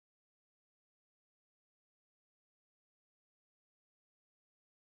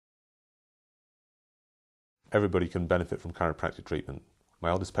Everybody can benefit from chiropractic treatment. My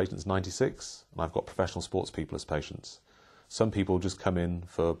eldest patient is 96, and I've got professional sports people as patients. Some people just come in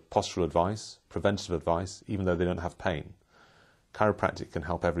for postural advice, preventative advice, even though they don't have pain. Chiropractic can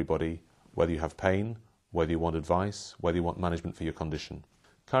help everybody, whether you have pain, whether you want advice, whether you want management for your condition.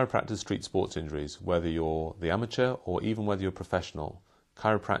 Chiropractors treat sports injuries, whether you're the amateur or even whether you're professional.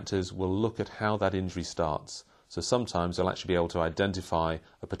 Chiropractors will look at how that injury starts. So sometimes they'll actually be able to identify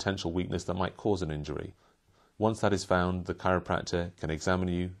a potential weakness that might cause an injury. Once that is found, the chiropractor can examine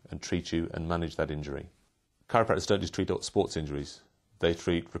you and treat you and manage that injury. Chiropractors don't just treat sports injuries. They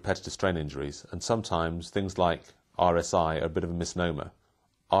treat repetitive strain injuries, and sometimes things like RSI are a bit of a misnomer.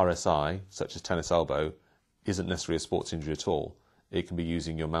 RSI, such as tennis elbow, isn't necessarily a sports injury at all. It can be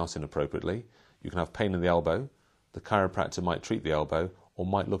using your mouse inappropriately. You can have pain in the elbow. The chiropractor might treat the elbow or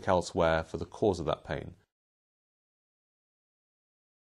might look elsewhere for the cause of that pain.